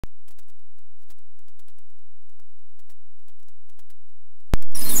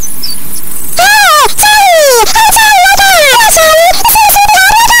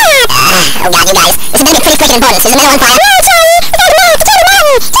second importance. Is the middle one fire?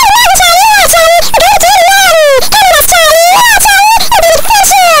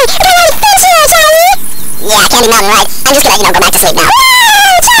 Yeah, Candy Mountain, right? I'm just gonna, go back to sleep now.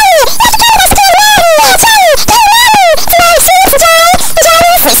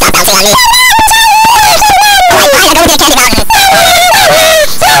 Please stop bouncing on me. Alright, fine, I'll go with you to Candy Mountain.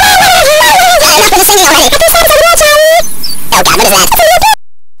 Enough with the singing already. Oh god, what is that?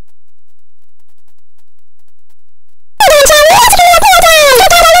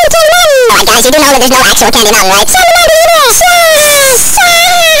 Alright guys, you do know that there's no actual Candy Mountain, right?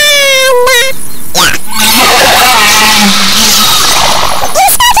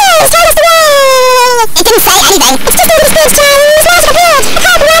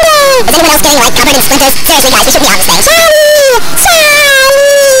 Seriously guys, we should be on this thing.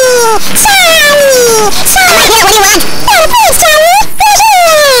 I'm right here, what do you want?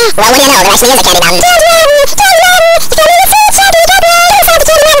 Well, what do you know? There actually is a Candy Mountain.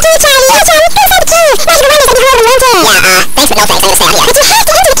 Yeah, thanks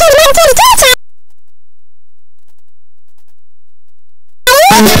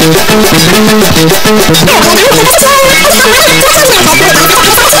but no thanks, I'm gonna stay out here.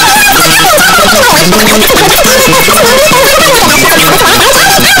 But you have to